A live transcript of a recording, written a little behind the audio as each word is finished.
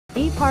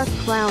EPARK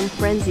Clown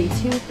Frenzy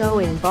 2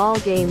 Throwing Ball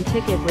Game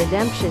Ticket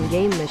Redemption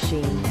Game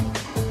Machine.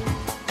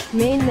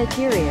 Main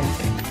material: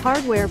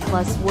 hardware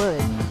plus wood.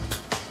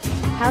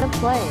 How to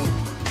play: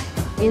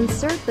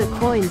 insert the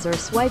coins or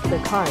swipe the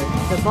card,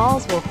 the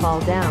balls will fall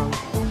down.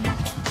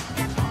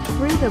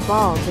 Through the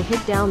ball to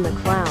hit down the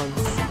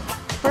clowns.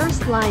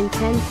 First line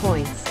 10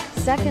 points,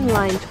 second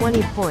line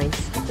 20 points,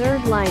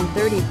 third line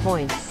 30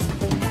 points.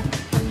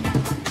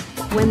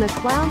 When the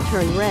clown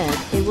turn red,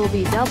 it will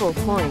be double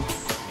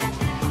points.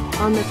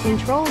 On the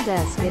control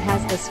desk it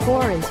has the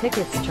score and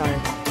tickets chart.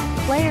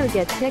 Player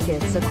get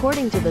tickets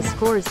according to the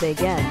scores they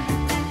get.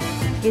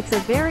 It's a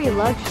very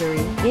luxury,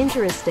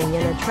 interesting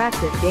and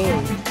attractive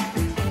game.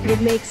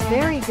 It makes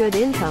very good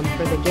income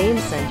for the game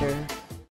center.